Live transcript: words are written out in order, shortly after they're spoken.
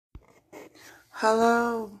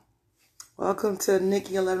Hello, welcome to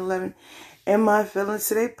Nikki 1111 and My Feelings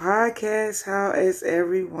Today podcast. How is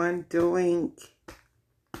everyone doing?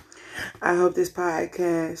 I hope this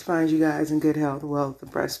podcast finds you guys in good health, wealth,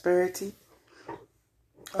 and prosperity.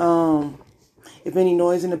 If any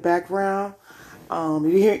noise in the background,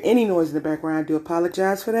 if you hear any noise in the background, I do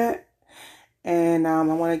apologize for that. And I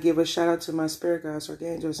want to give a shout out to my spirit guides,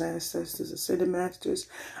 archangels, ancestors, ascended masters,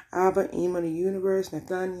 Abba, Ema, the universe,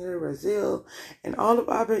 Nathaniel, Brazil, and all of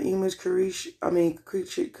Abba, Ema's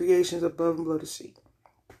creations above and below the sea,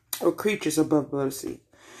 or creatures above and below the sea.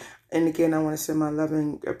 And again, I want to send my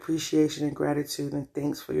loving appreciation and gratitude and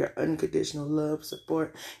thanks for your unconditional love,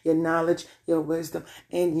 support, your knowledge, your wisdom,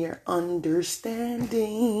 and your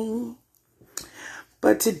understanding.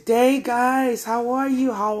 But today, guys, how are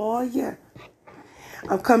you?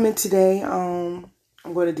 I'm coming today. I'm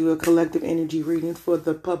going to do a collective energy reading for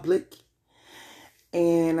the public.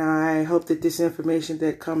 And I hope that this information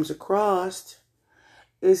that comes across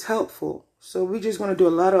is helpful. So we're just going to do a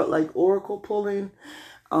lot of like oracle pulling,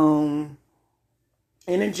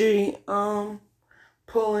 energy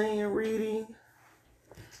pulling and reading,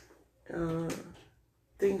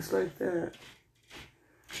 things like that.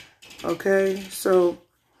 Okay, so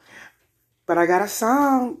but I got a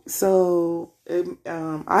song, so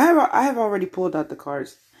I have already pulled out the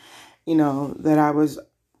cards, that I was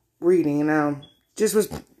reading, and just was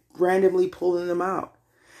randomly pulling them out.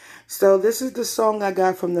 So this is the song I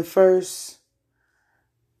got from the first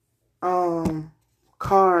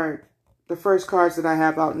card, the first cards that I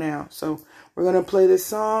have out now. So we're gonna play this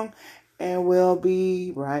song, and we'll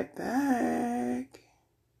be right back.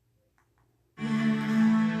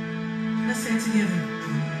 Let's say it together.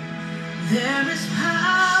 There is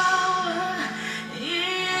power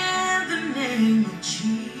in the name of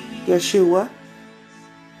Jesus. Yeshua,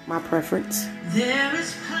 my preference. There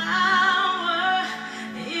is power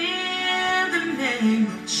in the name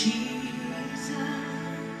of Jesus.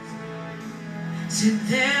 See,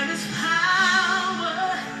 there is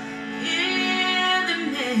power in the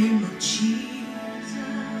name of Jesus.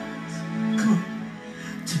 Come on.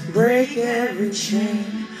 To break every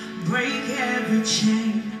chain, break every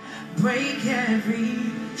chain. Break every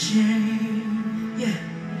chain, yeah.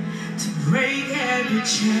 To break every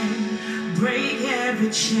chain, break every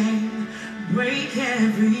chain, break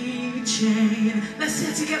every chain. Let's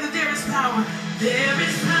say it together. There is power. There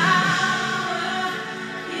is power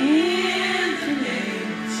in the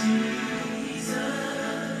name of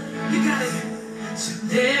Jesus. You got it. So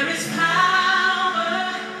there is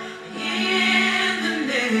power in the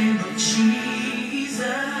name of Jesus.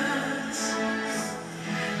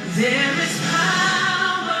 There is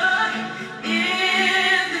power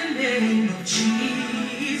in the name of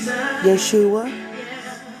Jesus. Yeshua.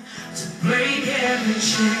 To break every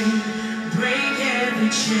chain, break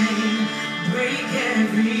every chain, break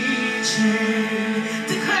every chain.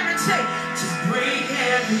 Declare and say, to break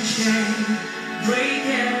every chain, break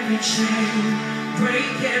every chain,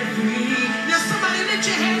 break every. Now somebody lift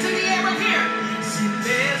your hands in the air up here. Say,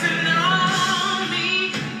 there's an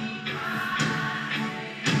army.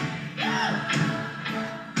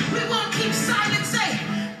 We won't keep silent, say,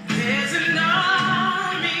 there's an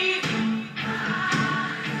army.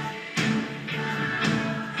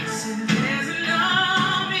 Say, there's an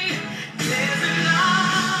army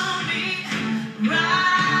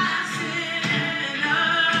rising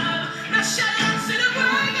up. Now shout out to the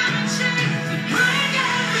break every chain, to break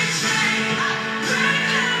every chain,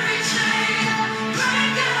 break every chain,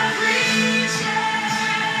 break every chain.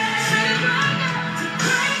 Say, to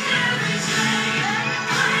break every chain.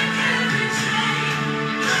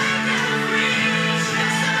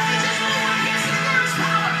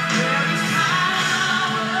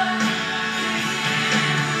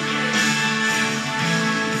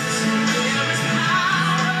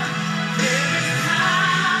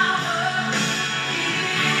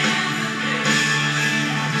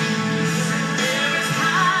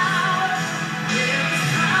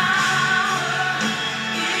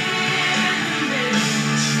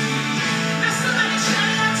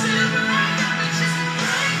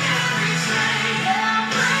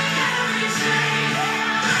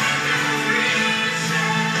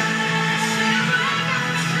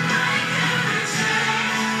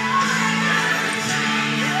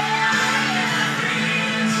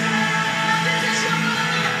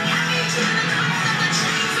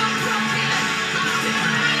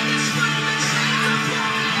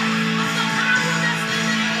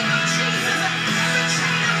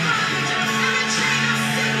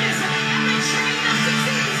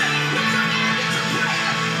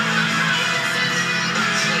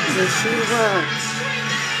 Yeshua.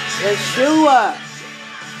 Yeshua.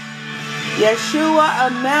 Yeshua,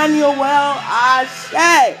 Emmanuel, I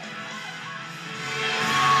say.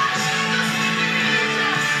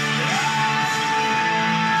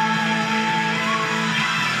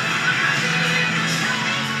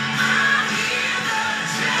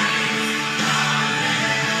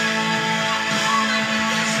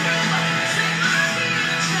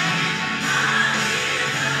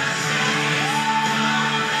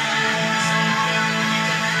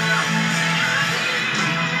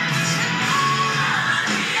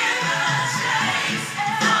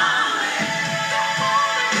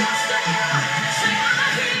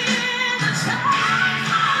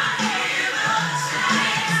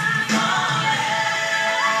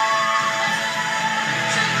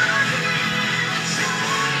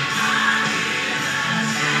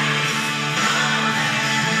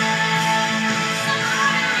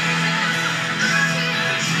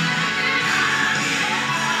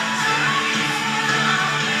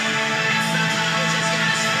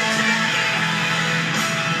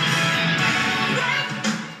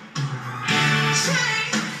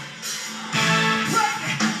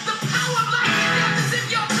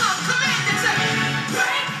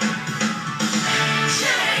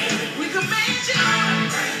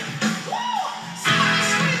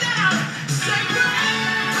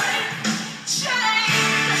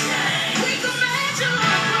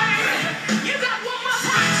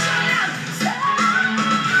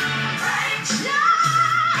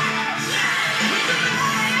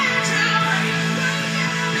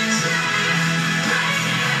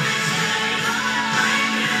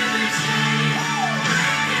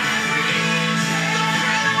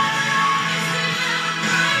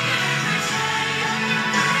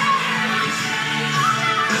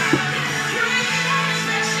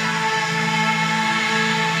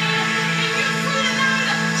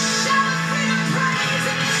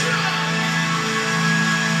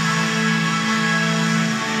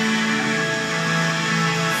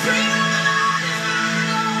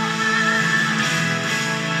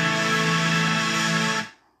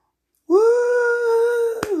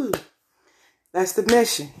 That's the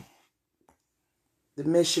mission. The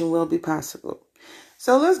mission will be possible.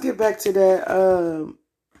 So let's get back to that,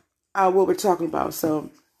 what we're talking about. So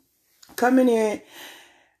coming in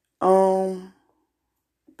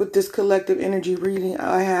with this collective energy reading,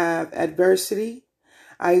 I have adversity.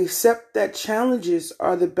 I accept that challenges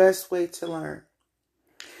are the best way to learn.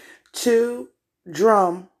 2,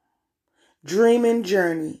 dream and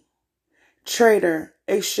journey. Trader,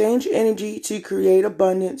 exchange energy to create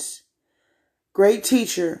abundance. Great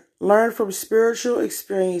teacher, learn from spiritual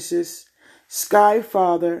experiences. Sky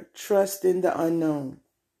Father, trust in the unknown.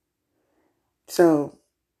 So,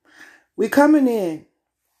 we're coming in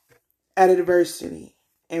at adversity,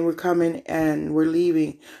 and we're coming and we're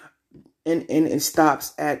leaving, and it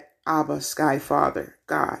stops at Abba, Sky Father,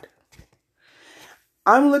 God.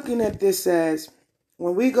 I'm looking at this as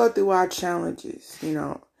when we go through our challenges,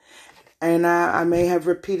 and I may have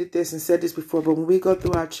repeated this and said this before, but when we go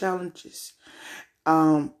through our challenges,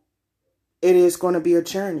 it is going to be a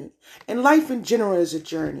journey. And life in general is a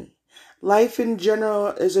journey. Life in general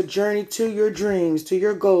is a journey to your dreams, to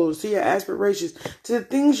your goals, to your aspirations, to the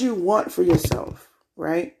things you want for yourself,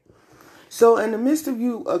 right? So in the midst of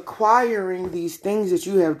you acquiring these things that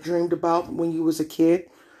you have dreamed about when you was a kid,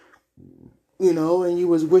 and you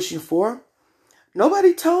was wishing for,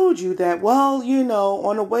 nobody told you that, well,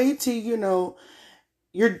 on the way to,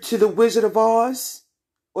 you're to the Wizard of Oz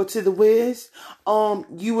or to the Wiz,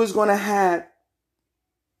 you was going to have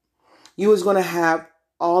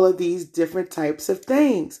all of these different types of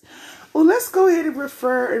things. Well, let's go ahead and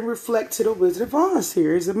refer and reflect to the Wizard of Oz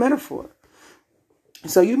here as a metaphor.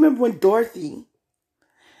 So you remember when Dorothy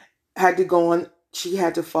had to go on, she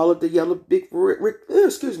had to follow the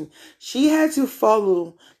She had to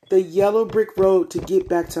follow the yellow brick road to get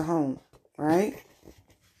back to home, right?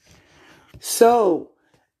 So,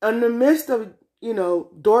 in the midst of,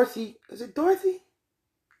 Dorothy, is it Dorothy?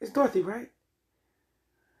 It's Dorothy, right?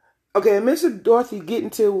 Okay, in the midst of Dorothy getting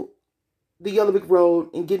to the yellow brick road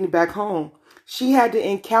and getting back home, she had to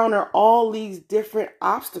encounter all these different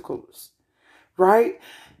obstacles, right?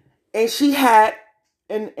 And she had,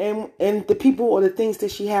 and the people or the things that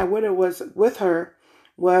she had with her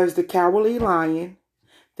was the Cowardly Lion,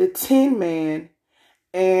 the Tin Man,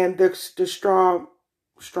 and the straw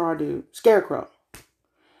dude, Scarecrow.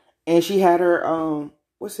 And she had her,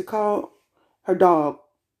 what's it called? Her dog,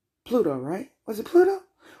 Pluto, right? Was it Pluto?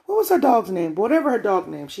 What was her dog's name? Whatever her dog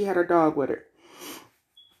name, she had her dog with her.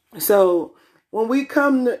 So when we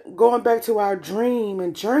going back to our dream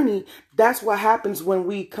and journey, that's what happens when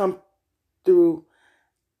we come through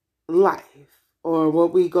life, or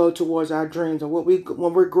what we go towards our dreams, or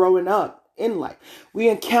when we're growing up in life, we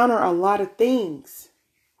encounter a lot of things,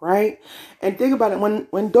 right? And think about it.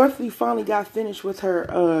 When Dorothy finally got finished with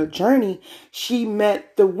her journey, she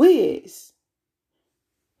met the Wiz.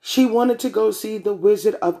 She wanted to go see the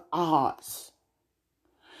Wizard of Oz.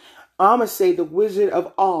 I'm going to say the Wizard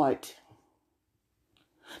of Odd.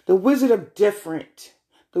 The Wizard of Different.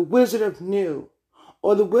 The Wizard of New.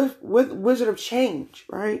 Or the Wizard of Change,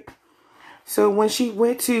 right? So when she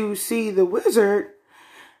went to see the wizard,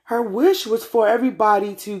 her wish was for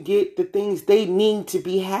everybody to get the things they need to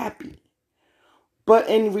be happy. But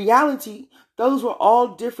in reality, those were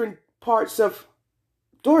all different parts of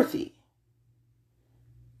Dorothy.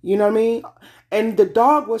 You know what I mean? And the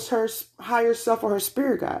dog was her higher self, or her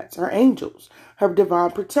spirit guides, her angels, her divine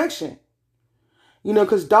protection. You know,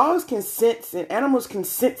 because dogs can sense, and animals can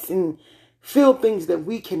sense and feel things that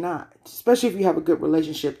we cannot, especially if you have a good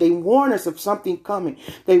relationship. They warn us of something coming.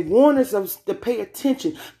 They warn us to pay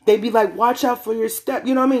attention. They be like, watch out for your step.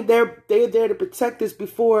 You know what I mean? They're there to protect us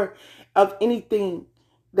before of anything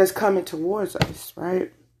that's coming towards us,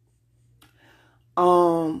 right?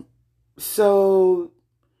 So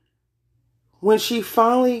when she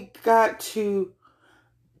finally got to,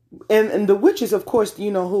 and the witches, of course,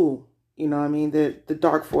 you know who, you know what I mean? The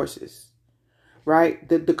dark forces, right?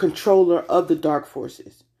 The controller of the dark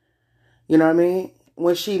forces. You know what I mean?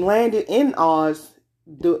 When she landed in Oz,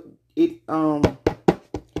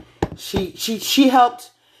 she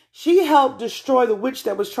helped destroy the witch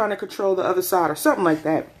that was trying to control the other side, or something like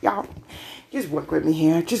that. Y'all just work with me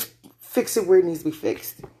here. Just fix it where it needs to be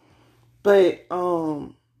fixed. But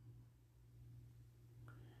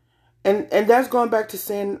and that's going back to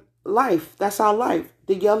saying life. That's our life.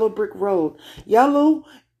 The yellow brick road. Yellow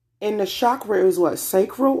in the chakra is what?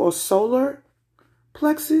 Sacral or solar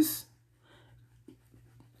plexus.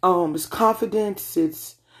 It's confidence,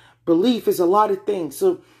 it's belief, it's a lot of things.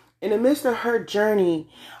 So in the midst of her journey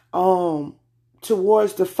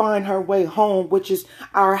towards to find her way home, which is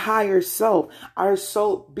our higher self, our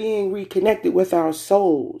soul being reconnected with our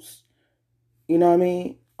souls. You know what I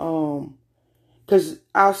mean? Because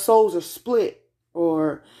our souls are split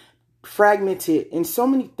or fragmented in so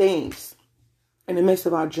many things in the midst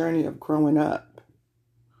of our journey of growing up.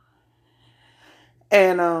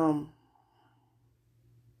 And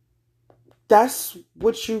that's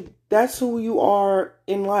who you are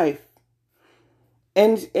in life.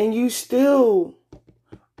 And you still,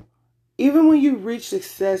 even when you reach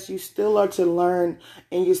success, you still are to learn,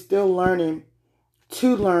 and you're still learning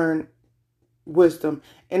to learn wisdom.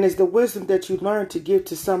 And it's the wisdom that you learn to give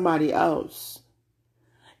to somebody else.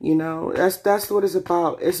 You know, that's what it's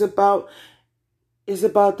about. It's about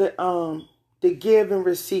the give and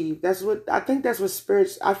receive. That's what I think. That's what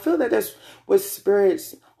spirits. I feel that that's what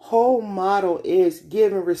spirits' whole model is: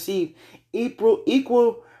 give and receive,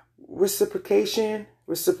 equal reciprocation,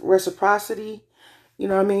 reciprocity. You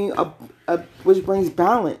know what I mean? Which brings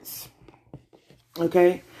balance.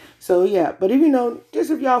 Okay, so yeah. But just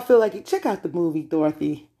if y'all feel like it, check out the movie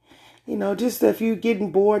Dorothy. You know, just if you're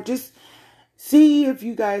getting bored, just see if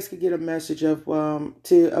you guys could get a message of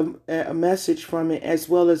a message from it, as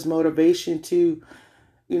well as motivation to,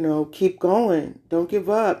 keep going. Don't give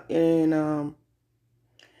up. And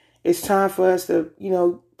it's time for us to,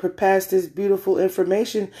 pass this beautiful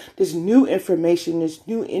information, this new information, this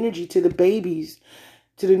new energy to the babies,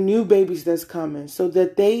 to the new babies that's coming, so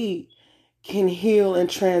that they can heal and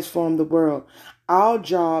transform the world. Our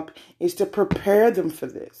job is to prepare them for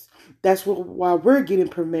this. That's why we're getting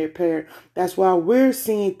prepared. That's why we're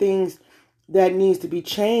seeing things that needs to be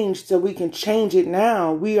changed, so we can change it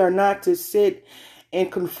now. We are not to sit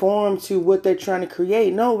and conform to what they're trying to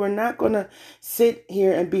create. No, we're not going to sit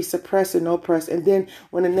here and be suppressed and oppressed. And then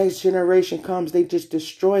when the next generation comes, they just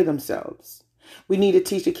destroy themselves. We need to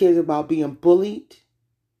teach the kids about being bullied.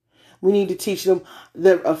 We need to teach them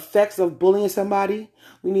the effects of bullying somebody.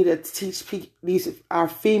 We need to teach our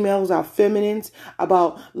females, our feminines,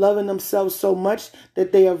 about loving themselves so much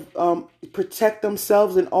that they protect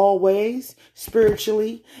themselves in all ways,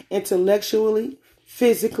 spiritually, intellectually,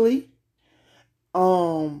 physically,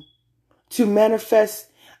 to manifest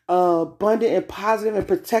abundant and positive and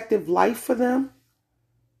protective life for them.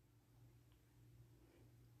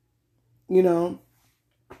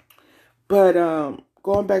 But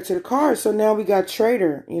going back to the cards, so now we got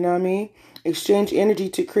trader, you know what I mean? Exchange energy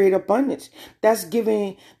to create abundance. That's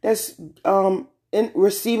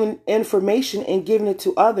receiving information and giving it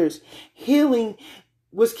to others. Healing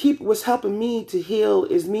was helping me to heal,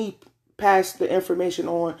 is me pass the information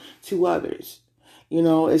on to others.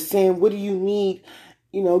 It's saying, what do you need?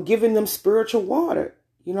 Giving them spiritual water.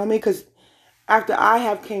 You know what I mean? Because after I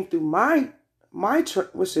have came through my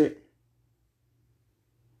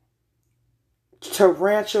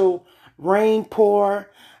torrential rain pour,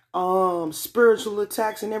 spiritual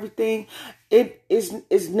attacks and everything, it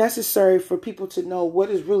is necessary for people to know what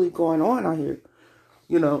is really going on out here.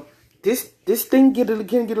 You know, this thing get a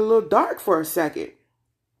little dark for a second.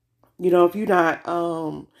 You know, if you're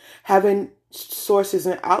not having sources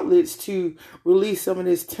and outlets to release some of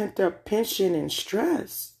this pent up tension and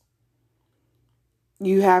stress,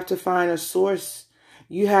 you have to find a source.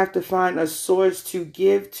 You have to find a source to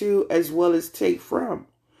give to as well as take from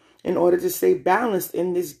in order to stay balanced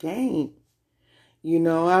in this game. You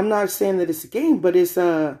know, I'm not saying that it's a game, but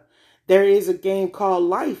there is a game called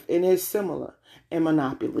life, and it's similar. And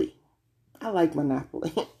Monopoly. I like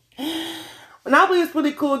Monopoly. Monopoly is a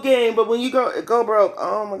pretty cool game, but when you go broke,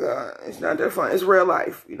 oh my God, it's not that fun. It's real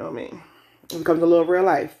life, you know what I mean? It becomes a little real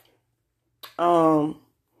life. But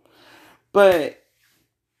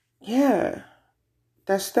yeah,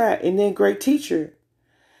 that's that. And then great teacher.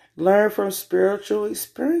 Learn from spiritual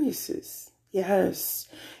experiences. Yes.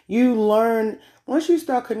 You learn, once you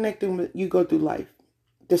start connecting with, you go through life.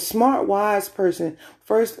 The smart, wise person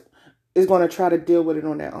first is going to try to deal with it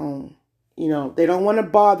on their own. You know, they don't want to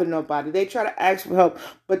bother nobody. They try to ask for help,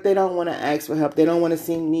 but they don't want to ask for help. They don't want to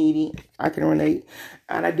seem needy. I can relate.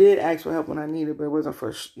 And I did ask for help when I needed, but it wasn't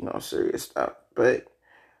for, serious stuff. But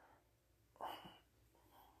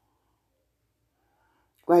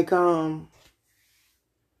like,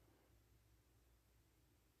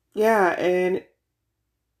 yeah, and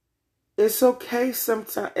it's okay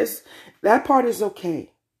sometimes. That part is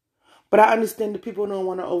okay. But I understand that people don't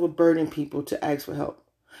want to overburden people to ask for help.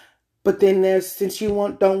 But then since you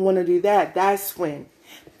don't want to do that, that's when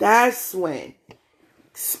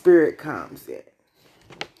spirit comes in.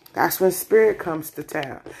 That's when spirit comes to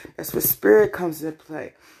town. That's when spirit comes into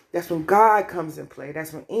play. That's when God comes in play.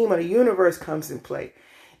 That's when the universe comes in play.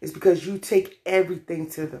 It's because you take everything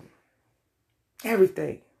to them.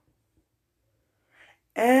 Everything.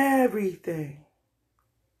 Everything.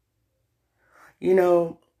 You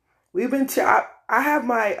know, I have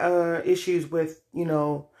my issues with,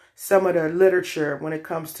 some of the literature when it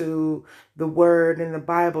comes to the word in the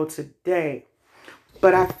Bible today.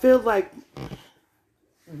 But I feel like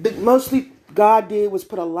mostly God did was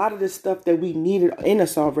put a lot of the stuff that we needed in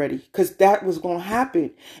us already. Because that was going to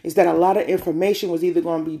happen. Is that a lot of information was either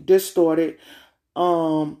going to be distorted,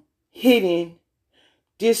 hidden,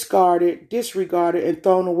 discarded, disregarded, and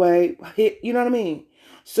thrown away. You know what I mean?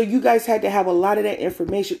 So you guys had to have a lot of that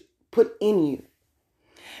information put in you.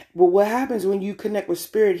 But what happens when you connect with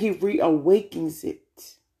spirit, he reawakens it.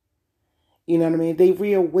 You know what I mean? They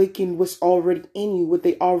reawaken what's already in you, what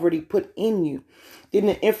they already put in you. Then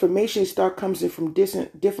the information comes in from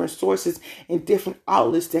different sources and different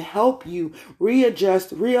outlets to help you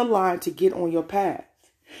readjust, realign to get on your path.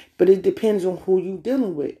 But it depends on who you're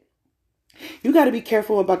dealing with. You got to be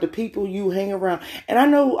careful about the people you hang around. And I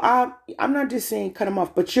know I'm not just saying cut them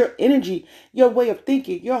off, but your energy, your way of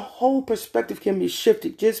thinking, your whole perspective can be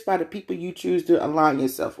shifted just by the people you choose to align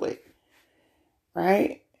yourself with.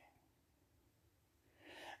 Right?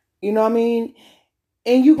 You know what I mean?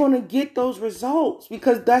 And you're going to get those results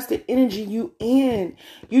because that's the energy you in.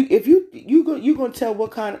 You're going to tell what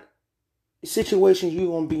kind of situations you're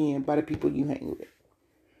going to be in by the people you hang with.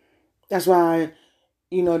 That's why,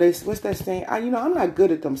 what's that saying? I'm not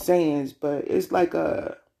good at them sayings, but it's like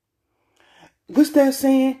what's that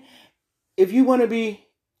saying? If you want to be,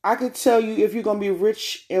 I could tell you if you're going to be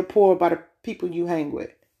rich and poor by the people you hang with.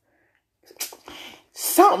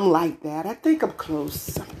 Something like that. I think I'm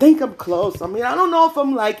close. I mean, I don't know if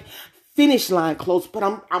I'm like finish line close, but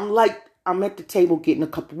I'm at the table getting a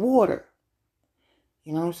cup of water.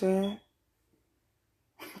 You know what I'm saying?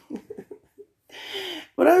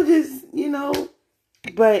 But I'm just,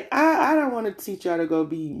 but I don't want to teach y'all to go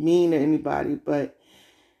be mean to anybody, but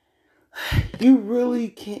you really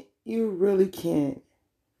can't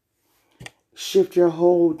shift your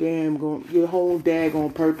whole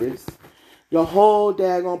daggone purpose. Your whole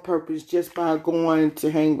daggone purpose just by going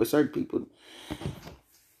to hang with certain people.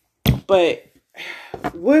 But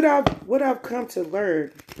what I've come to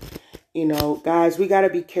learn, guys, we got to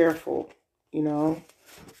be careful,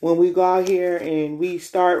 when we go out here and we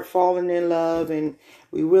start falling in love and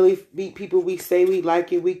we really meet people we say we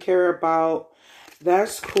like it, we care about,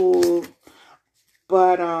 that's cool.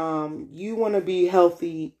 But you want to be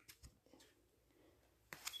healthy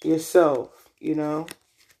yourself,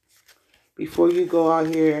 before you go out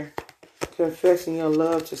here confessing your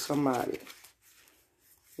love to somebody.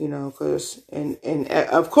 Because, and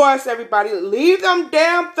of course, everybody, leave them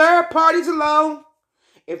damn third parties alone.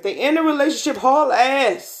 If they in a relationship, haul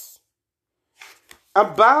ass.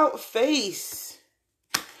 About face.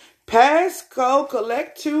 Passcode,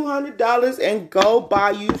 collect $200 and go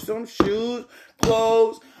buy you some shoes,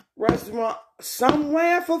 clothes, restaurant,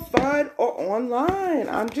 somewhere for fun or online.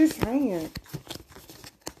 I'm just saying.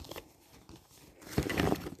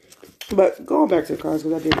 But going back to the cards,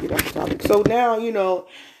 because I did get off the topic. So now,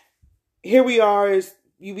 here we are is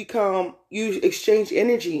you exchange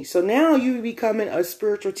energy. So now you becoming a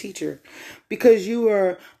spiritual teacher because you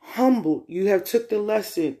are humbled. You have took the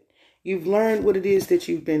lesson. You've learned what it is that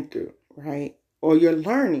you've been through, right? Or you're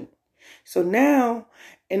learning. So now,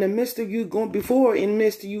 in the midst of you going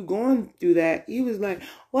through that, he was like,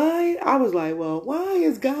 why? I was like, well, why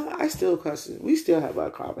is God? I still cussing. We still have our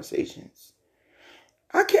conversations.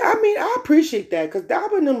 I appreciate that because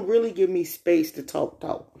Dab and them really give me space to talk.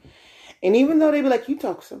 And even though they be like, you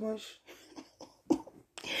talk so much,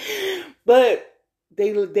 but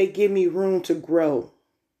they give me room to grow.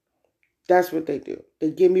 That's what they do.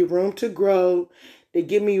 They give me room to grow. They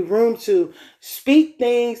give me room to speak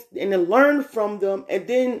things and to learn from them. And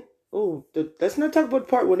then, let's not talk about the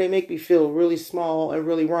part where they make me feel really small and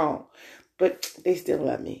really wrong. But they still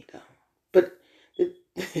love me, though. But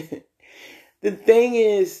the thing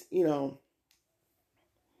is,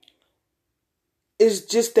 it's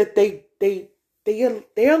just that they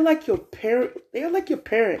are like your parent. They are like your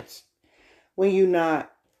parents when you're not.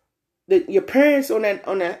 Your parents on a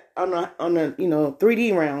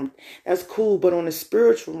 3D round, that's cool, but on a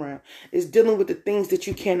spiritual round, it's dealing with the things that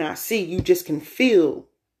you cannot see. You just can feel.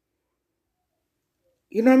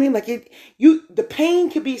 You know what I mean? Like the pain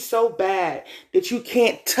can be so bad that you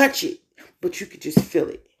can't touch it, but you could just feel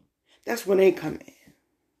it. That's when they come in.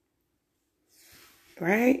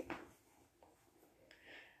 Right?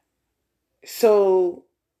 So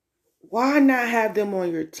why not have them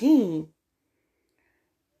on your team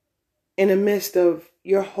in the midst of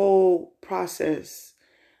your whole process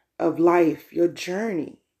of life, your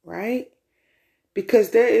journey, right? Because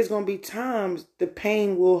there is going to be times the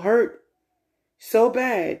pain will hurt so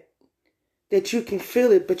bad that you can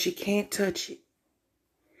feel it, but you can't touch it.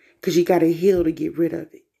 Because you got to heal to get rid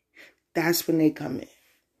of it. That's when they come in.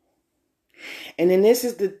 And then this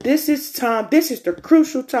is the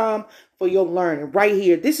crucial time for your learning right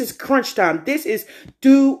here. This is crunch time. This is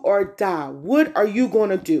do or die. What are you going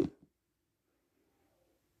to do?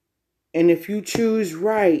 And if you choose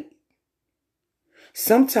right,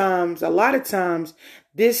 a lot of times,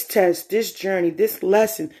 this test, this journey, this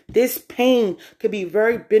lesson, this pain could be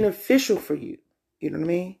very beneficial for you. You know what I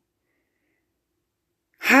mean?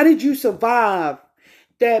 How did you survive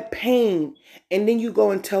that pain? And then you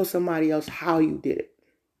go and tell somebody else how you did it.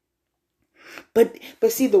 But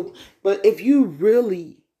if you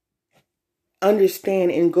really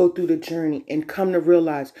understand and go through the journey and come to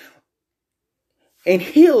realize and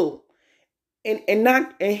heal and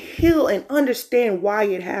heal and understand why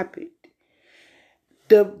it happened,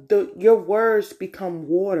 your words become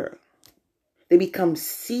water. They become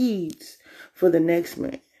seeds for the next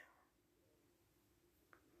man.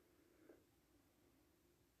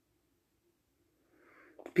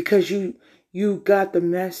 Because you got the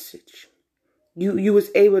message. You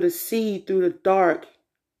was able to see through the dark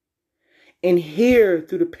and hear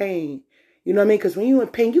through the pain. You know what I mean? Because when you're in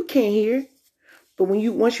pain, you can't hear. But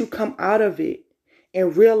once you come out of it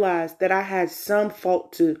and realize that I had some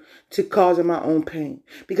fault to causing my own pain.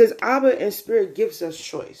 Because Abba and Spirit gives us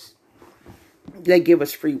choice. They give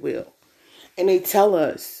us free will. And they tell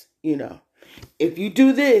us, if you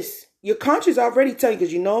do this, your conscience already tell you,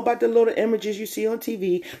 because you know about the little images you see on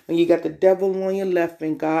TV when you got the devil on your left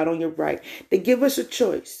and God on your right. They give us a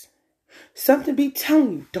choice. Something be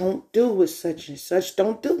telling you, don't do it, such and such,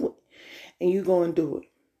 don't do it. And you go and do it.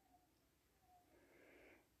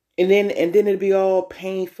 And then it'd be all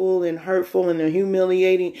painful and hurtful and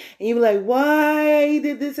humiliating. And you're like, why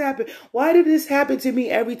did this happen? Why did this happen to me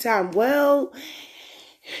every time? Well,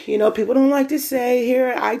 people don't like to say,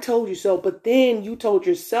 here, I told you so. But then you told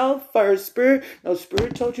yourself first. Spirit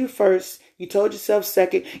told you first. You told yourself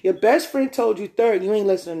second. Your best friend told you third. You ain't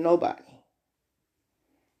listening to nobody.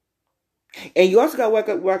 And you also got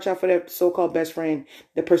to watch out for that so-called best friend,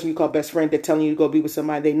 the person you call best friend, that's telling you to go be with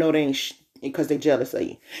somebody they know they ain't because they jealous of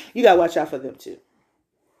you. You got to watch out for them too.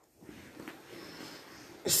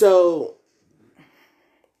 So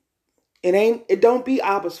it don't be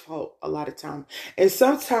Abba's fault a lot of times. And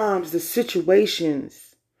sometimes the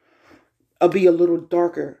situations will be a little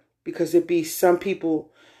darker because it be some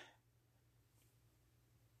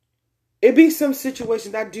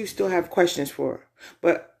situations I do still have questions for.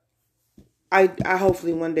 But I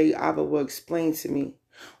hopefully one day Abba will explain to me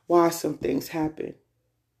why some things happen.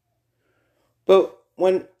 But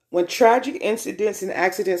when tragic incidents and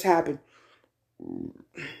accidents happen,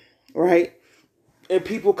 right, and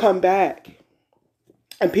people come back,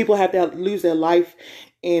 and people have to lose their life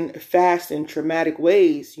in fast and traumatic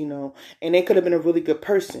ways, and they could have been a really good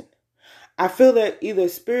person. I feel that either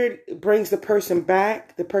spirit brings the person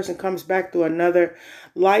back, the person comes back through another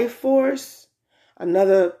life force,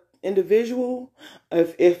 another individual.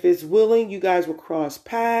 If it's willing, you guys will cross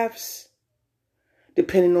paths,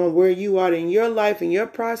 depending on where you are in your life and your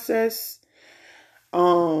process.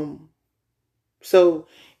 So,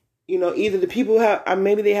 either the people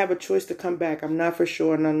maybe they have a choice to come back. I'm not for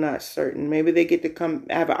sure, and I'm not certain. Maybe they get to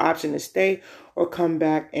have an option to stay or come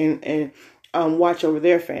back and watch over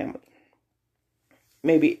their family.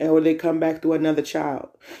 Maybe, or they come back through another child.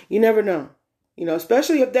 You never know.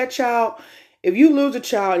 Especially if that child, if you lose a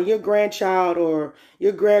child and your grandchild or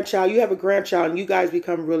your grandchild, you have a grandchild and you guys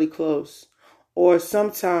become really close. Or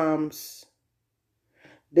sometimes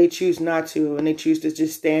they choose not to, and they choose to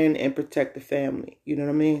just stand and protect the family. You know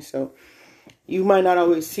what I mean? So you might not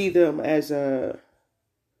always see them as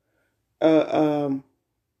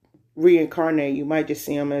reincarnate. You might just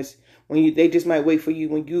see them as they just might wait for you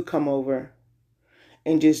when you come over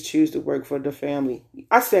and just choose to work for the family.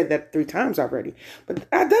 I said that 3 times already, but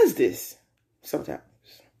I does this sometimes.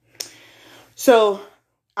 So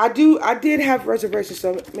I did have reservations,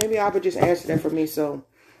 so maybe I would just answer that for me. So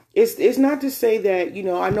it's not to say that,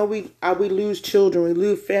 I know we lose children, we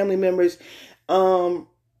lose family members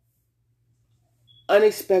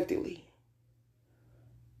unexpectedly.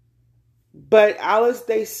 But as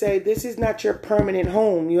they say, this is not your permanent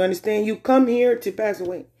home. You understand? You come here to pass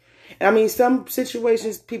away. And I mean, some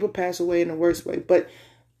situations people pass away in the worst way, but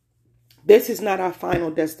this is not our final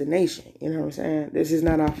destination. You know what I'm saying? This is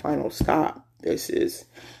not our final stop. This is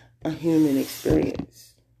a human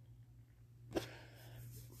experience.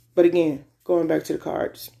 But again, going back to the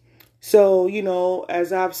cards. So,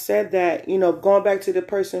 as I've said that, going back to the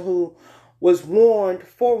person who was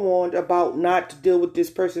forewarned about not to deal with this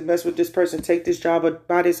person, mess with this person, take this job or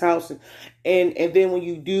buy this house. And then when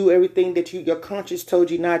you do everything that your conscience told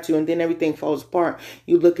you not to, and then everything falls apart,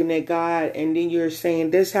 you're looking at God and then you're saying,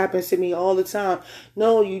 this happens to me all the time.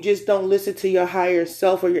 No, you just don't listen to your higher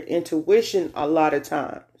self or your intuition a lot of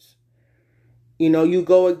times. You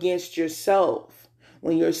go against yourself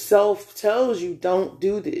when your self tells you don't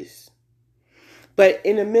do this. But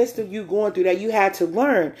in the midst of you going through that, you had to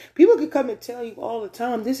learn. People can come and tell you all the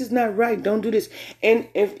time, this is not right, don't do this. And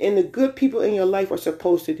the good people in your life are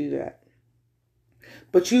supposed to do that.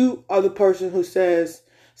 But you are the person who says,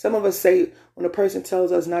 some of us say when a person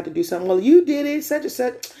tells us not to do something, well, you did it, such and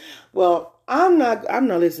such. Well, I'm not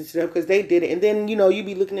listening to them because they did it. And then, you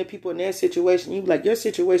be looking at people in their situation. You be like, your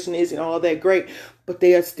situation isn't all that great. But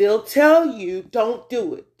they still tell you, don't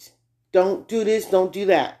do it. Don't do this, don't do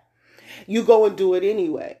that. You go and do it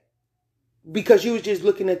anyway because you was just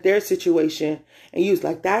looking at their situation and you was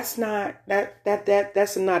like, that's not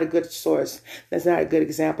a good source. That's not a good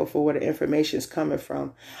example for where the information is coming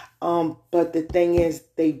from. But the thing is,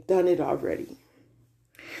 they've done it already.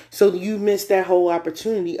 So you missed that whole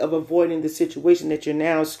opportunity of avoiding the situation that you're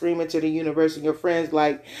now screaming to the universe and your friends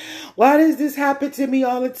like, why does this happen to me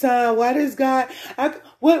all the time? Why does God,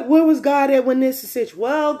 where was God at when this is such?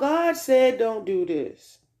 Well, God said, don't do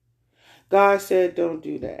this. God said, don't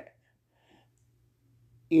do that.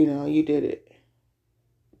 You did it.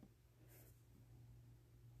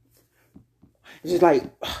 It's just like,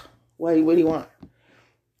 what do you want?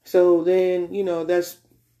 So then, that's,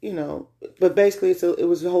 but basically it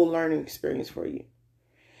was a whole learning experience for you.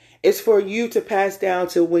 It's for you to pass down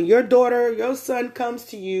to when your daughter, your son comes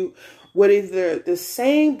to you with either the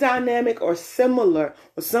same dynamic or similar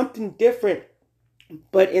or something different,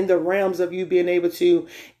 but in the realms of you being able to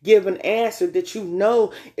give an answer that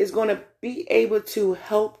is going to be able to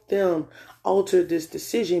help them alter this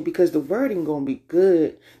decision, because the wording going to be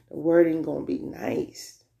good. The wording going to be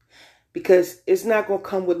nice, because it's not going to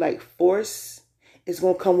come with like force. It's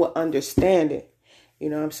going to come with understanding. You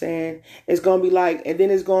know what I'm saying? It's going to be like, and then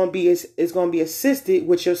it's going to be assisted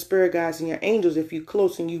with your spirit guides and your angels. If you're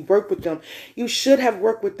close and you work with them, you should have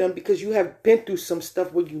worked with them because you have been through some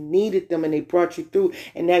stuff where you needed them and they brought you through.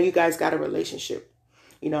 And now you guys got a relationship.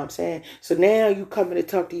 You know what I'm saying? So now you coming to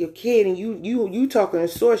talk to your kid and you talking to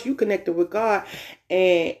source, you connected with God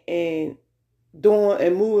and doing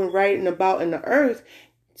and moving right and about in the earth.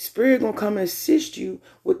 Spirit going to come and assist you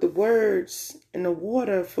with the words and the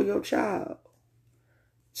water for your child.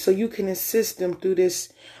 So you can assist them through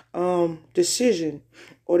this decision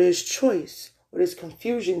or this choice or this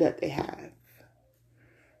confusion that they have.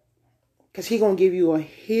 Because He's going to give you a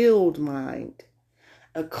healed mind,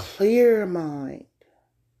 a clear mind,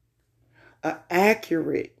 an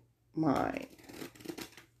accurate mind.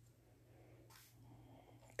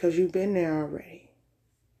 Because you've been there already.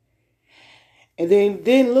 And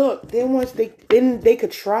then look, then once they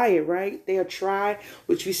could try it, right? They'll try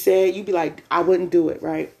what you said. You'd be like, I wouldn't do it,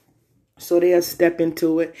 right? So they'll step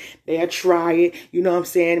into it. They'll try it. You know what I'm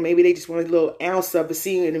saying? Maybe they just want a little ounce of it,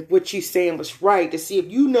 seeing if what you're saying was right, to see if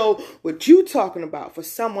you know what you're talking about. For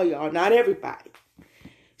some of y'all, not everybody.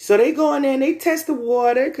 So they go in there and they test the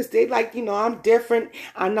water because they like, I'm different.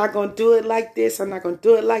 I'm not going to do it like this. I'm not going to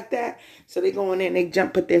do it like that. So they go in there and they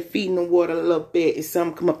put their feet in the water a little bit, and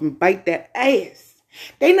some come up and bite that ass.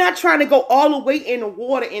 They not trying to go all the way in the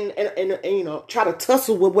water and try to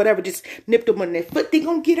tussle with whatever, just nip them on their foot. They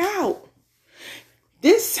going to get out.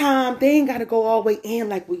 This time, they ain't got to go all the way in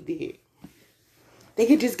like we did. They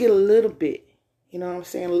could just get a little bit. You know what I'm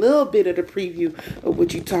saying? A little bit of the preview of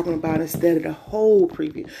what you're talking about instead of the whole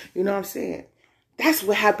preview. You know what I'm saying? That's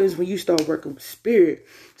what happens when you start working with Spirit.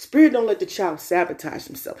 Spirit don't let the child sabotage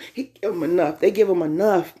himself. He give them enough. They give them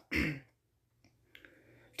enough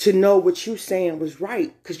to know what you saying was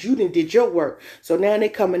right, because you did your work. So now they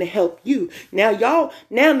coming to help you. Now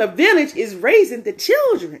the village is raising the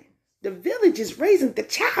children. The village is raising the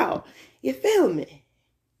child. You feel me?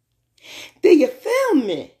 Do you feel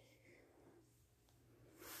me?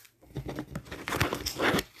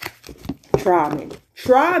 Try me.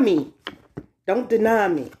 Try me. Don't deny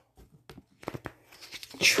me.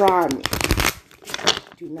 Try me.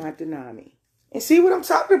 Do not deny me. And see what I'm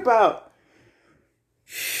talking about.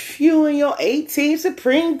 You and your 18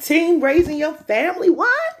 Supreme team raising your family. What?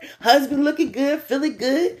 Husband looking good, feeling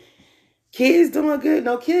good. Kids doing good.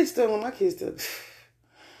 No, my kids still.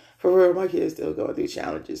 For real, my kids still going through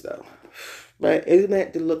challenges though. But it's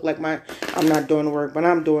meant to look like I'm not doing the work, but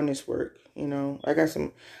I'm doing this work. I got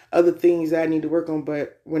some other things that I need to work on,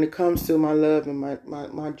 but when it comes to my love and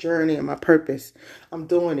my journey and my purpose, I'm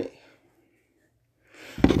doing it.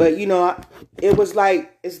 But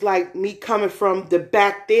it's like me coming from the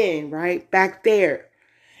back then, right? Back there.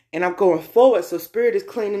 And I'm going forward. So Spirit is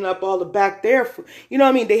cleaning up all the back there. You know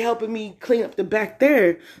what I mean? They helping me clean up the back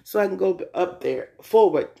there so I can go up there,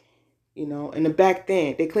 forward. In the back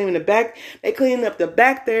then. They cleaning up the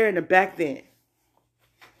back there and the back then.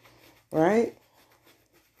 Right?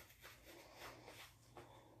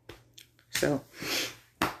 So,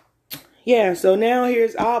 yeah. So now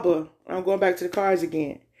here's Abba. I'm going back to the cards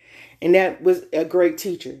again. And that was a great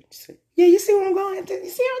teacher. Yeah, you see what I'm going into? You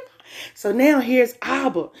see what I'm going? So now here's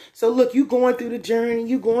Abba. So look, you going through the journey,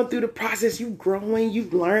 you going through the process, you growing, you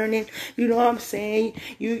learning. You know what I'm saying?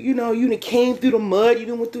 You done came through the mud, you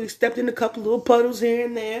done stepped in a couple little puddles here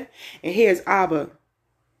and there. And here's Abba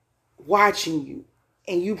watching you.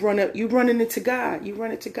 And you running into God. You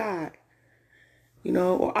run into God.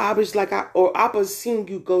 Or Abba's seeing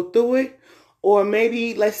you go through it. Or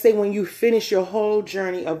maybe, let's say, when you finish your whole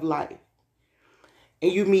journey of life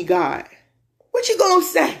and you meet God, what you gonna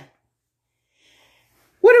say?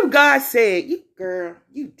 What if God said, girl,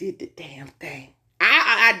 you did the damn thing.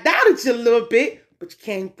 I doubted you a little bit, but you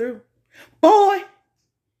came through. Boy,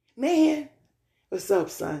 man, what's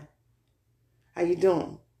up, son? How you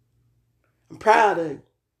doing? I'm proud of you.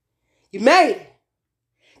 You made it.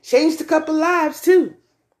 Changed a couple lives, too.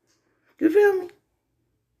 You feel me?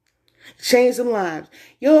 Changed some lives.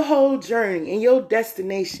 Your whole journey and your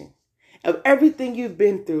destination of everything you've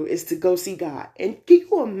been through is to go see God. And can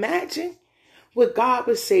you imagine what God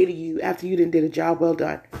would say to you after you done did a job well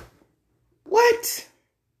done? What?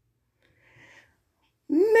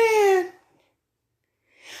 Man.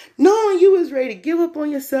 Knowing you was ready to give up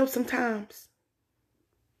on yourself sometimes.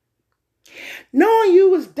 Knowing you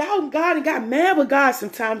was doubting God and got mad with God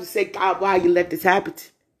sometimes and say, God, why you let this happen to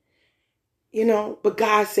me? But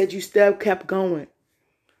God said you still kept going.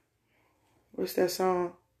 What's that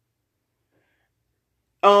song?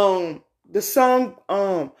 The song,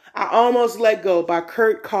 I Almost Let Go by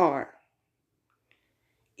Kurt Carr.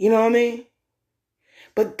 You know what I mean?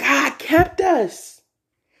 But God kept us.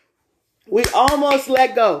 We almost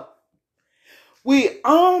let go. We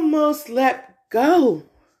almost let go.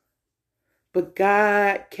 But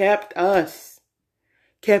God kept us.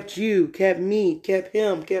 Kept you, kept me, kept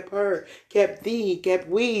him, kept her, kept thee, kept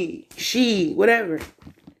we, she, whatever.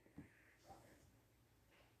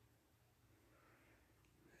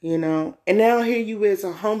 And now here you is,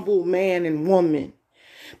 a humble man and woman,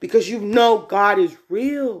 because God is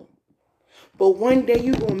real. But one day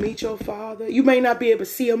you're going to meet your Father. You may not be able to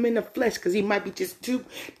see him in the flesh because he might be just too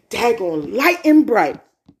daggone light and bright.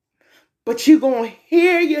 But you're going to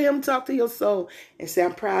hear him talk to your soul and say,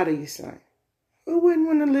 I'm proud of you, son. Who wouldn't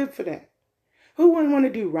want to live for that? Who wouldn't want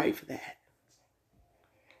to do right for that?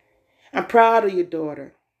 I'm proud of your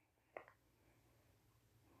daughter.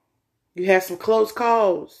 You had some close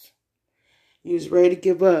calls. You was ready to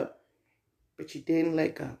give up, but you didn't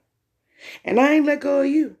let go. And I ain't let go of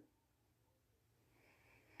you.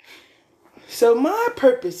 So my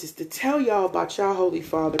purpose is to tell y'all about y'all Holy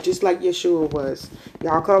Father, just like Yeshua was.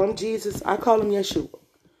 Y'all call him Jesus. I call him Yeshua.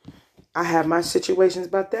 I have my situations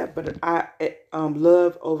about that, but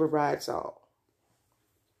love overrides all.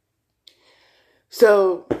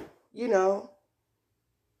 So,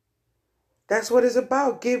 that's what it's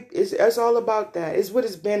about. It's all about that. It's what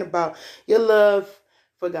it's been about. Your love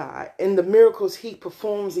for God and the miracles he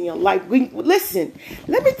performs in your life. Listen,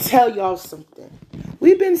 let me tell y'all something.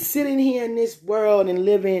 We've been sitting here in this world and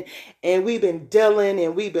living, and we've been dealing,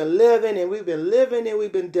 and we've been living, and we've been living, and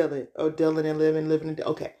we've been dealing. Oh, dealing and living and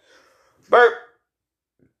okay. Burp.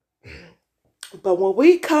 But when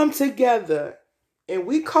we come together and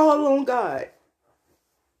we call on God,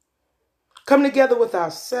 come together with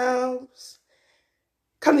ourselves,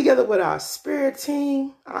 come together with our spirit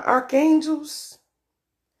team, our archangels,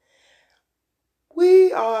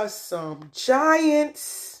 we are some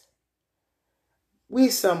giants. We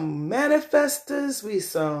some manifestors. We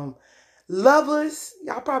some lovers.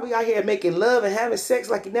 Y'all probably out here making love and having sex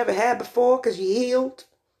like you never had before because you healed.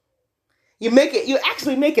 You're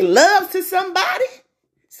actually making love to somebody.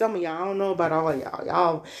 Some of y'all, I don't know about all of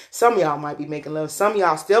y'all. Some of y'all might be making love. Some of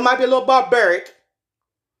y'all still might be a little barbaric.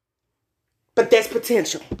 But that's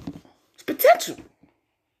potential. It's potential.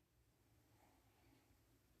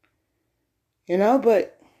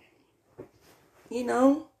 But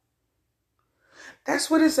that's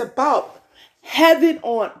what it's about. Heaven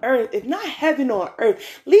on earth. If not heaven on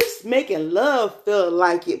earth, at least making love feel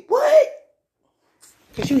like it. What?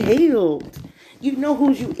 Because you healed. You know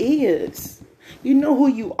who you is. You know who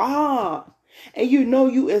you are. And you know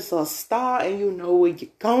you is a star, and you know where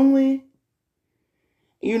you're going.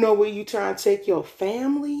 You know where you trying to take your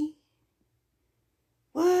family.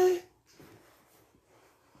 What?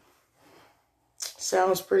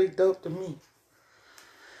 Sounds pretty dope to me.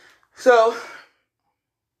 So,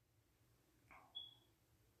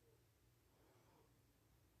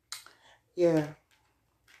 yeah.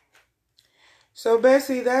 So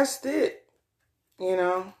basically that's it.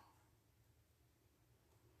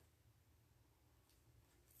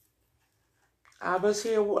 I was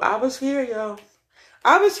here, y'all.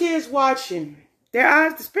 I was here is watching.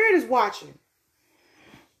 The spirit is watching.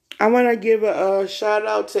 I want to give a shout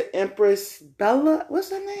out to Empress Bella.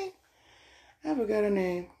 What's her name? I forgot her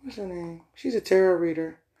name. What's her name? She's a tarot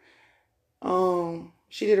reader.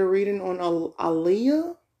 She did a reading on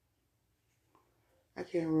Aaliyah. I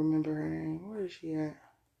can't remember her name. Where is she at?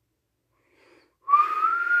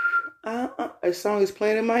 A song is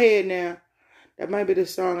playing in my head now. That might be the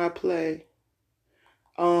song I play.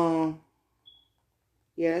 Yeah,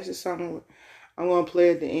 that's the song I'm gonna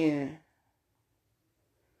play at the end.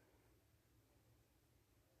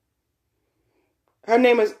 Her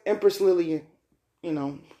name is Empress Lillian,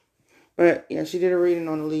 But yeah, she did a reading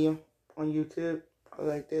on Aaliyah on YouTube. I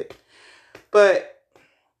liked it. But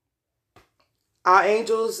our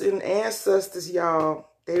angels and ancestors, y'all,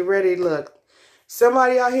 they ready. Look,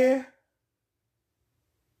 somebody out here,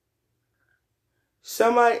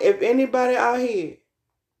 if anybody out here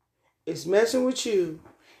is messing with you,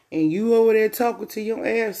 and you over there talking to your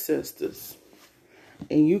ancestors,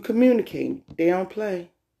 and you communicating, they don't play.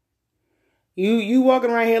 You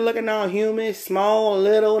walking around here looking all human, small,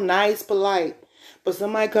 little, nice, polite, but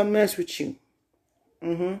somebody come mess with you.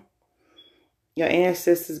 Your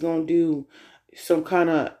ancestors gonna do some kind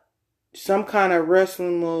of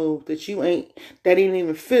wrestling move that ain't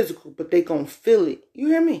even physical, but they gonna feel it. You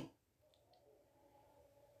hear me?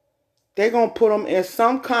 They gonna put them in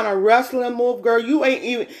some kind of wrestling move, girl.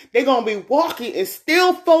 They gonna be walking and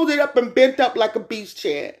still folded up and bent up like a beach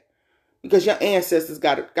chair because your ancestors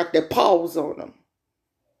got their paws on them.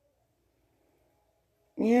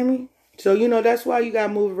 You hear me? So that's why you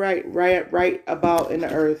gotta move right about in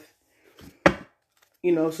the earth.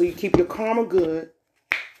 So you keep your karma good,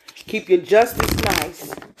 keep your justice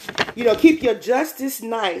nice. Keep your justice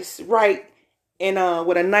nice, right, and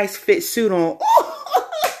with a nice fit suit on.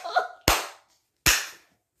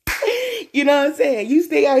 You know what I'm saying? You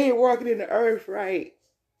stay out here walking in the earth, right?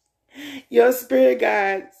 Your spirit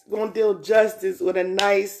guide's gonna deal justice with a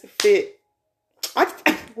nice fit.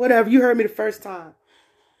 Whatever, you heard me the first time.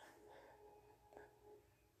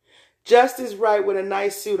 Justice right with a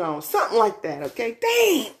nice suit on. Something like that, okay?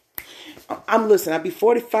 Dang. I'll be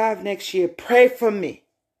 45 next year. Pray for me.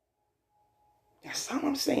 That's all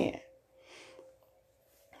I'm saying.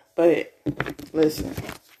 But listen,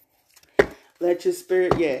 let your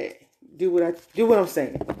spirit, do what I'm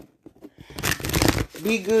saying.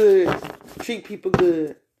 Be good, treat people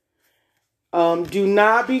good. Do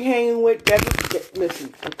not be hanging with that.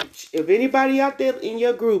 Listen, if anybody out there in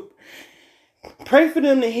your group, pray for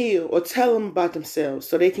them to heal or tell them about themselves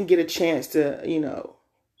so they can get a chance to,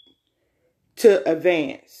 to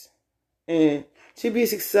advance and to be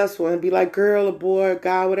successful and be like, girl or boy, or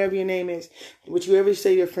guy, whatever your name is. Would you ever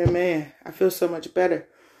say to your friend, man, I feel so much better?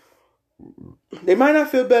 They might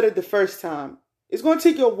not feel better the first time. It's going to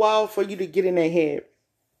take you a while for you to get in their head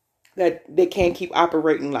that they can't keep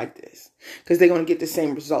operating like this because they're going to get the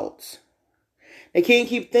same results. They can't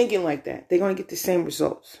keep thinking like that. They're going to get the same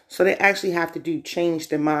results. So they actually have to change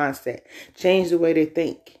their mindset, change the way they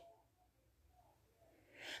think.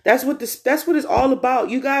 That's what it's all about.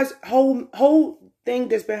 You guys, whole thing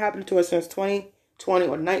that's been happening to us since 2020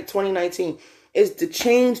 or 2019 is to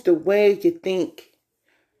change the way you think.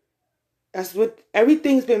 That's what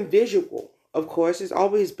everything's been visual. Of course, it's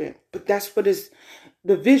always been, but that's what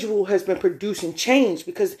the visual has been producing change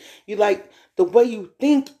because the way you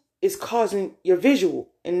think is causing your visual,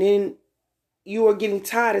 and then you are getting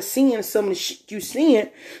tired of seeing some of the shit you seeing,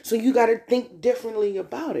 so you got to think differently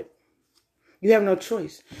about it. You have no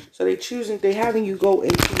choice. So they're having you go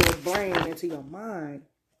into your brain, into your mind,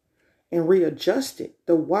 and readjust it,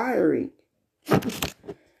 the wiring.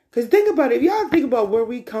 Because think about it. If y'all think about where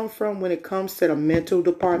we come from when it comes to the mental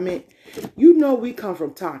department, we come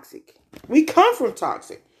from toxic. We come from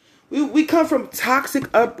toxic. We come from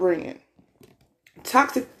toxic upbringing,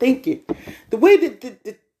 toxic thinking. The way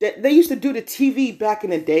that they used to do the TV back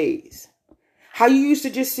in the days. How you used to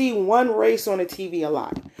just see one race on the TV a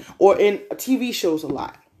lot, or in TV shows a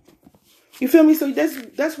lot. You feel me? So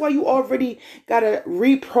that's why you already gotta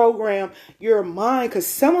reprogram your mind, because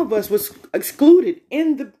some of us was excluded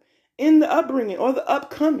in the upbringing or the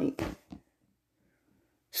upcoming.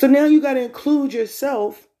 So now you gotta include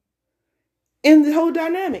yourself in the whole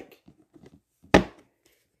dynamic.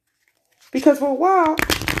 Because for a while,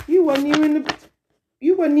 you wasn't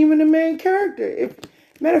even the main character.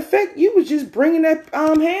 Matter of fact, you was just bringing up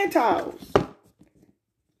hand towels.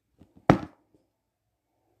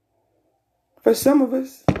 For some of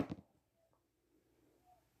us.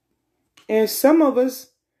 And some of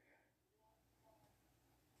us,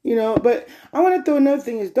 but I want to throw another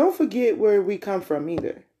thing is don't forget where we come from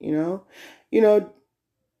either,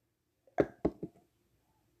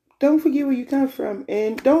 Don't forget where you come from.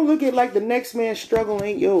 And don't look at like the next man's struggle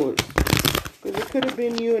ain't yours. Because it could have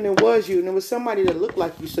been you and it was you. And it was somebody that looked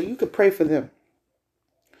like you. So you could pray for them.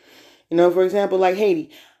 For example, like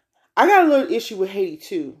Haiti. I got a little issue with Haiti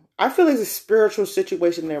too. I feel like there's a spiritual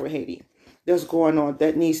situation there with Haiti that's going on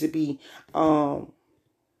that needs to be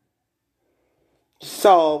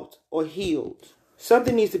solved or healed.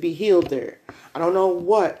 Something needs to be healed there. I don't know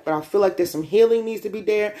what, but I feel like there's some healing needs to be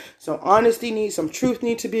there. Some honesty some truth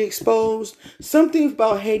needs to be exposed. Something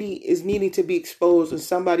about Haiti is needing to be exposed, and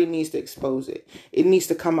somebody needs to expose it. It needs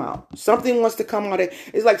to come out. Something wants to come out.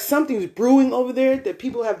 It's like something's brewing over there that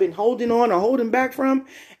people have been holding on or holding back from,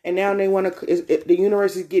 and now they want to. The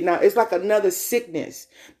universe is getting out. It's like another sickness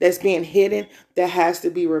that's being hidden that has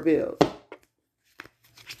to be revealed.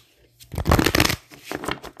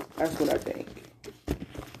 That's what I think.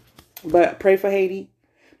 But pray for Haiti.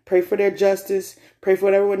 Pray for their justice. Pray for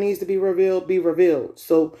whatever needs to be revealed.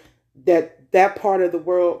 So that part of the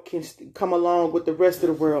world can come along with the rest of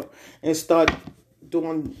the world and start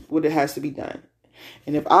doing what it has to be done.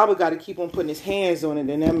 And if Abba got to keep on putting his hands on it,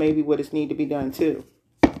 then that may be what is need to be done too.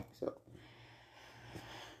 So,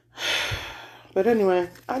 but anyway,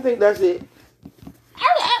 I think that's it.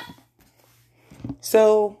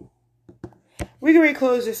 So we can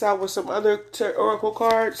close this out with some other oracle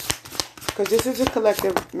cards, because this is a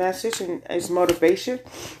collective message and it's motivation.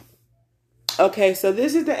 Okay, so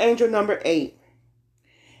this is the angel number 8.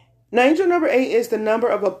 Now, angel number 8 is the number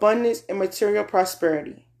of abundance and material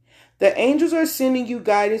prosperity. The angels are sending you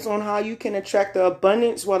guidance on how you can attract the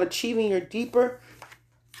abundance while achieving your deeper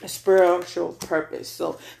spiritual purpose.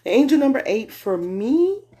 So the angel number 8 for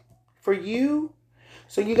me, for you.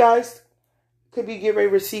 So you guys could be getting ready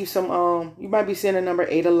to receive some, you might be seeing the number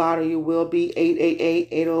 8 a lot, or you will be 888,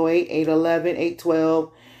 808, 811,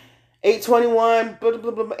 812, 821, blah,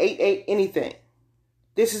 blah, blah, 88, anything.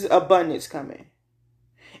 This is abundance coming.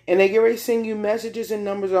 And they get ready to send you messages and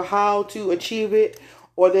numbers of how to achieve it,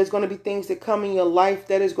 or there's going to be things that come in your life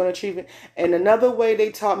that is going to achieve it. And another way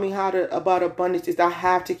they taught me about abundance is I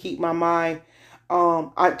have to keep my mind,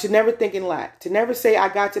 to never think in lack, to never say I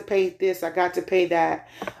got to pay this, I got to pay that.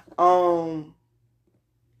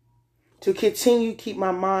 to continue keep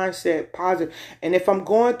my mindset positive. And if I'm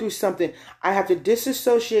going through something, I have to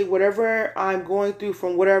disassociate whatever I'm going through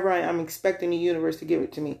from whatever I'm expecting the universe to give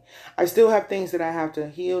it to me. I still have things that I have to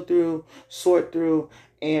heal through, sort through,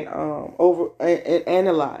 and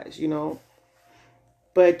analyze,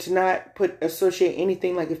 But to not associate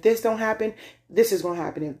anything like, if this don't happen, this is gonna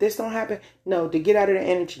happen. If this don't happen, no, to get out of the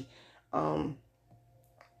energy.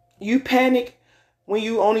 You panic when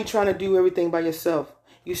you only trying to do everything by yourself.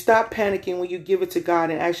 You stop panicking when you give it to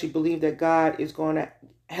God and actually believe that God is going to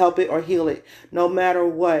help it or heal it no matter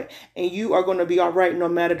what. And you are going to be all right no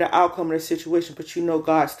matter the outcome of the situation, but you know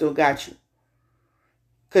God still got you.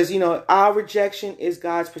 Because, our rejection is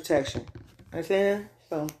God's protection. Understand?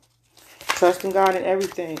 So, trusting God in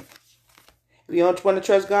everything. If you don't want to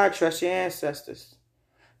trust God, trust your ancestors.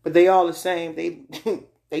 But they all the same. They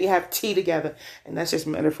have tea together. And that's just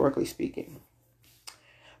metaphorically speaking.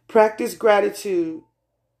 Practice gratitude.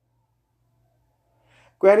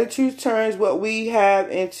 Gratitude turns what we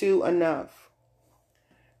have into enough.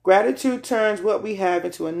 Gratitude turns what we have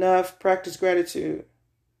into enough. Practice gratitude.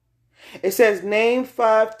 It says, name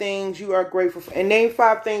 5 things you are grateful for. And name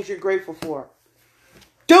 5 things you're grateful for.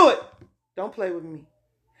 Do it. Don't play with me.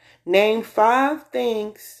 Name 5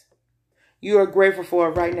 things you are grateful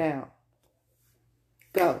for right now.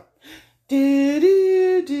 Go. Do,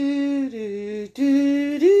 do, do, do,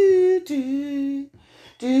 do, do, do.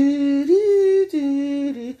 Do, do, do,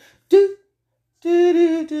 do, do. Do,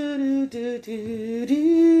 do, do, do, do, do, do, do,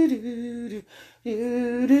 do,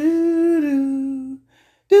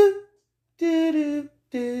 do, do,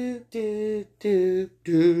 do, do, do,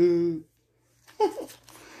 do.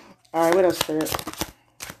 All right, what else for it?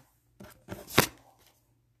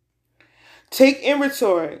 Take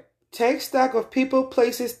inventory. Take stock of people,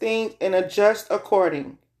 places, things, and adjust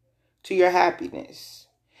according to your happiness.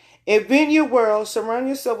 Invent your world. Surround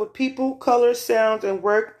yourself with people, colors, sounds, and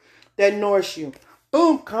work that nourish you.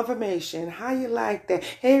 Boom, confirmation. How you like that?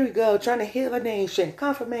 Here we go, trying to heal a nation.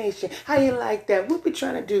 Confirmation. How you like that? What we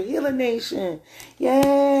trying to do? Heal a nation.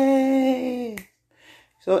 Yay.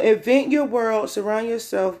 So invent your world. Surround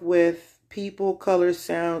yourself with people, colors,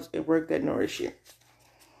 sounds, and work that nourish you.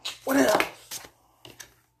 What else?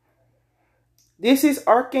 This is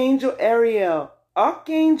Archangel Ariel.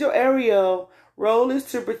 Archangel Ariel role is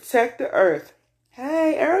to protect the earth.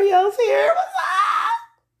 Hey, Ariel's here. What's up?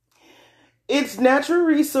 Its natural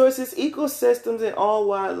resources, ecosystems, and all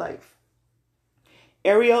wildlife.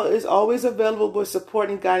 Ariel is always available with support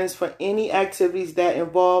and guidance for any activities that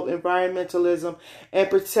involve environmentalism and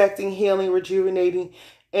protecting, healing, rejuvenating,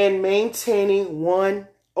 and maintaining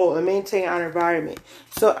maintain our environment.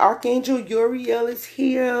 So Archangel Uriel is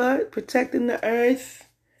here protecting the earth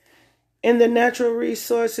and the natural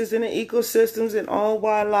resources and the ecosystems and all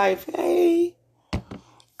wildlife. Hey, Archangel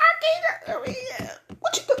Uriel,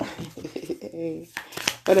 what you doing?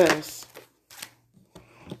 What else?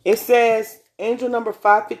 It says angel number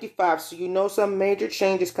 555, so you know some major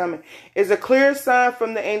changes coming. It's a clear sign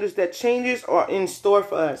from the angels that changes are in store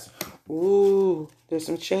for us. Ooh, there's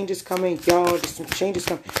some changes coming, y'all. There's some changes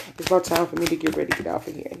coming. It's about time for me to get ready to get out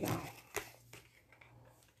of here, y'all.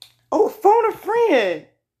 Oh, phone a friend.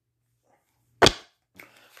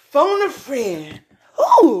 Phone a friend.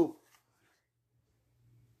 Ooh.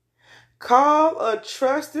 Call a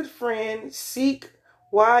trusted friend. Seek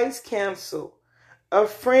wise counsel. A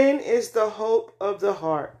friend is the hope of the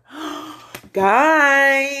heart.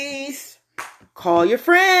 Guys, call your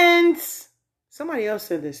friends. Somebody else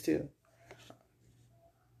said this too.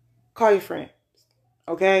 Call your friends.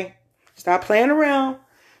 Okay? Stop playing around.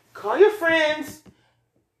 Call your friends.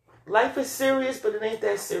 Life is serious, but it ain't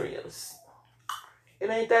that serious. It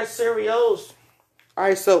ain't that serious.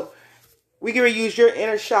 Alright, so we're going to use your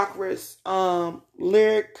inner chakras urban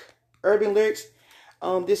lyrics.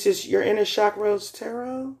 This is your inner chakras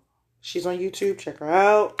tarot. She's on YouTube. Check her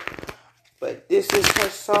out. But this is her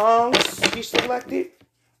songs she selected.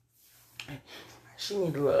 She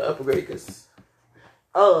needs a little upgrade because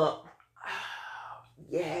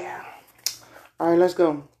yeah. Alright, let's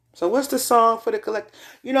go. So what's the song for the collect?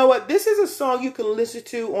 You know what? This is a song you can listen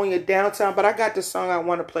to on your downtime, but I got the song I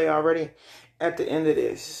want to play already at the end of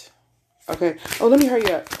this. Okay. Oh, let me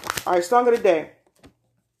hurry up. Alright, song of the day.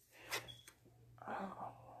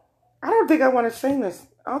 I don't think I want to sing this.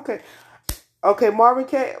 Okay. Okay, Marvin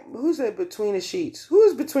Gaye. Who's that Between the Sheets? Who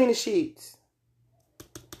is Between the Sheets?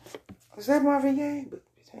 Is that Marvin Gaye?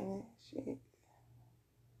 Between the Sheets.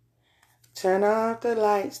 Turn off the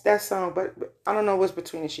lights. That song, but I don't know what's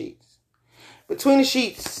Between the Sheets. Between the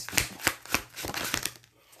Sheets.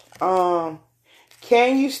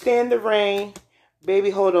 Can you stand the rain? Baby,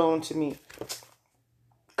 hold on to me.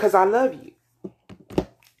 Because I love you.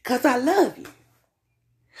 Because I love you.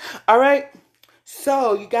 All right.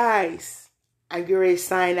 So, you guys, I'm getting ready to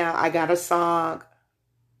sign out. I got a song.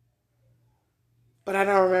 But I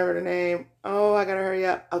don't remember the name. Oh, I got to hurry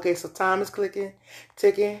up. Okay, so time is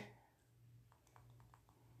ticking.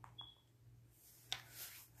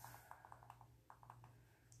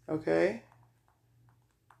 Okay.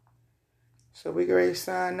 So we get ready to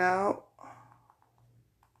sign out.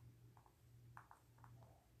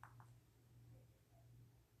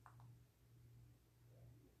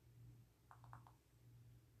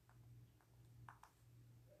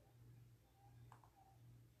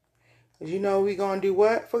 You know we gonna do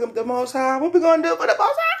what for the Most High? What we gonna do for the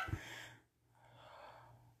Most High?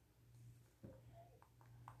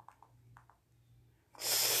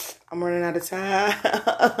 I'm running out of time.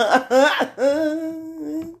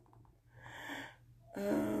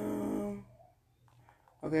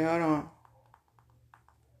 Okay, hold on.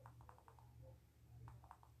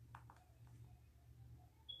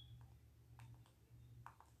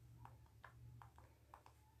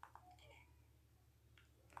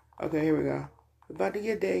 Okay, here we go. We're about to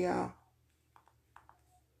get there, y'all.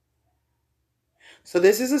 So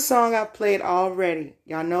this is a song I played already.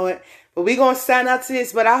 Y'all know it. But we're going to sign out to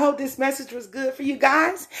this. But I hope this message was good for you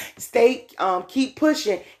guys. Keep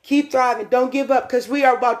pushing. Keep thriving. Don't give up. Because we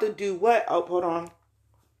are about to do what? Oh, hold on.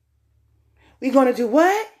 We're going to do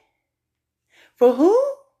what? For who?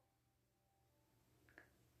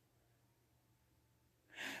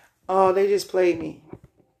 Oh, they just played me.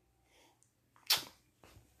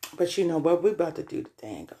 But you know what? We're about to do the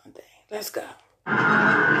dang on thing. Let's go.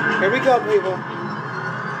 Here we go, people.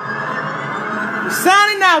 We're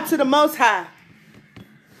signing out to the Most High.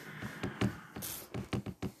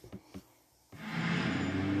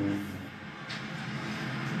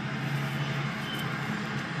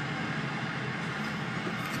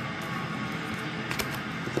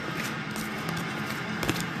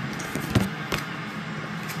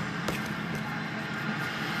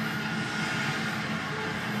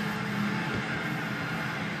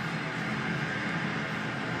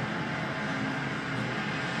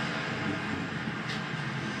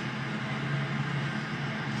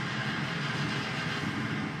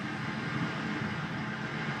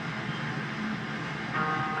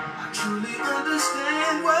 Truly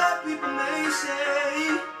understand what people may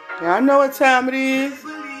say. Yeah, I know what time it is.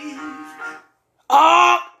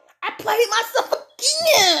 Oh, I played myself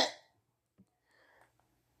again.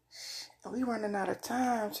 And we running out of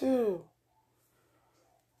time, too.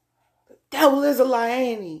 The devil is a lie,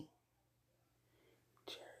 ain't he?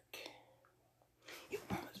 Jerk. You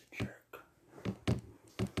mama's a jerk.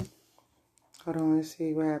 Hold on, let's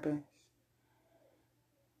see what happens.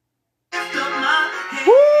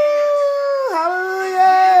 Woo!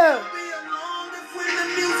 Hallelujah! When the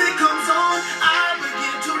music comes on, I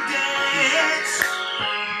begin to dance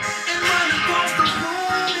and run across the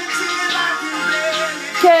room until I can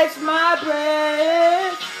barely Catch my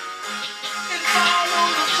breath. and fall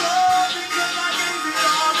on the floor because I gave it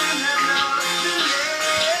all and have nothing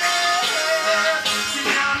left. See,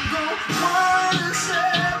 I'm gonna run and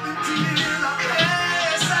serve until I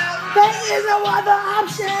pass out. There is no other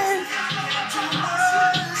option.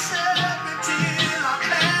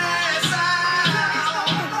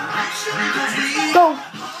 Go.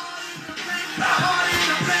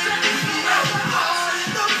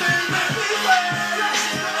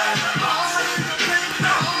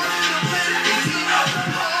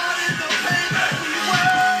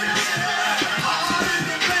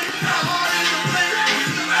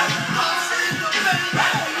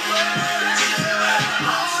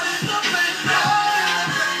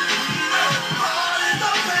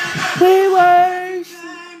 We worship.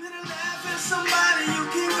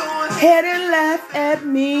 Head and laugh at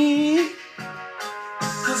me.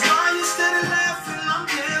 Cause while you steady laughing, I'm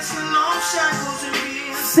dancing on shackles and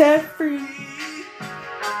being Set free.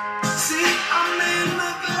 See, I may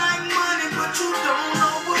look like money, but you don't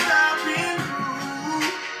know what I've been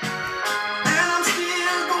through. And I'm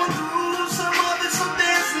still going through some of it, so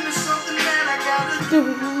dancing is something that I gotta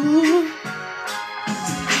do.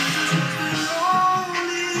 Jesus was the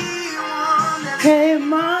only one that Hey,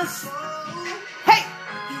 my soul. Hey!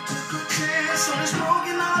 He took a chance on this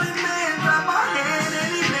broken hearted man, grabbed my hand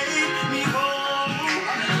and he made me whole.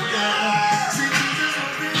 See, Jesus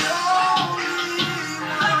was the only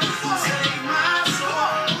one who saved my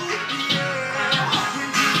soul. Yeah,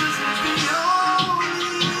 and Jesus was the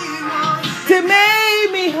only one To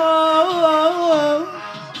make me whole.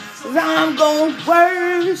 'Cause I'm gonna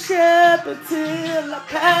worship until I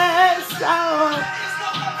pass out.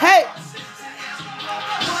 Hey!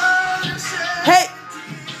 Hey!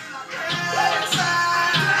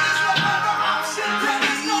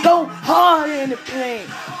 in the pain.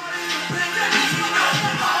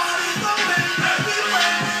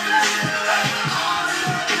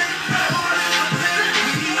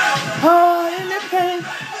 Hard in the pain.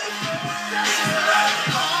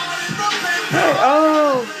 Hey,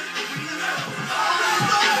 oh.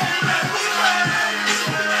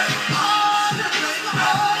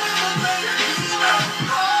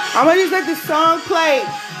 I'm gonna just let the song play.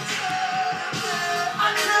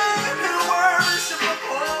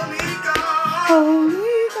 Holy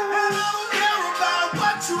God. And I don't care about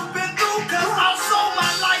what you've been through, cause also my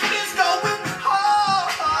life is going hard.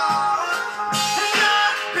 And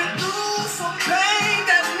I've been through some pain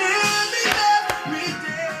that nearly left me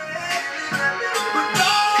dead. But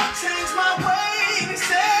God changed my way. He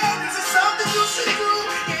said, this is something you should do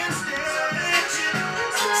instead.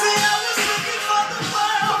 See, I was looking for the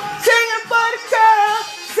world, singing for the girl,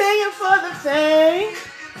 singing for the fame.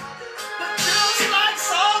 But just like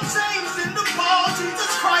Saul changed in the ball, Jesus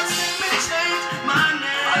Christ came and changed my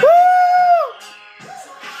name. Woo!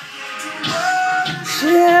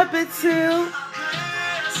 Ship it till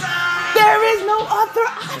there is no other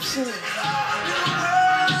option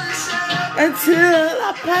until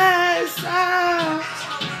I pass out.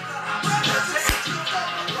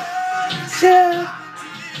 Ship.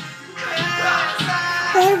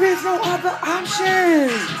 There is no other option.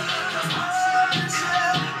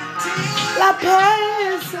 La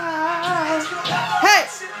Pesa. Hey,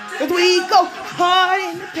 as we go hard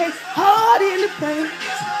in the pain, hard in the pain,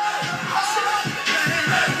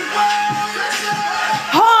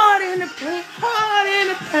 hard in the pain, hard in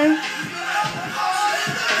the pain.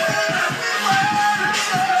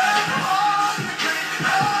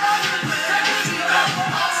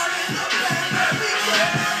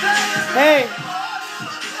 Hey.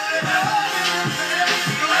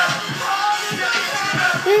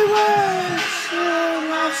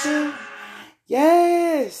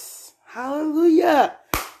 Yes. Hallelujah.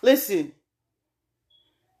 Listen.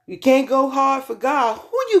 You can't go hard for God.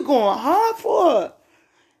 Who you going hard for?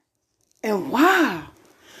 And why?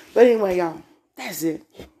 But anyway, y'all. That's it.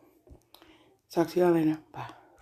 Talk to y'all later. Bye.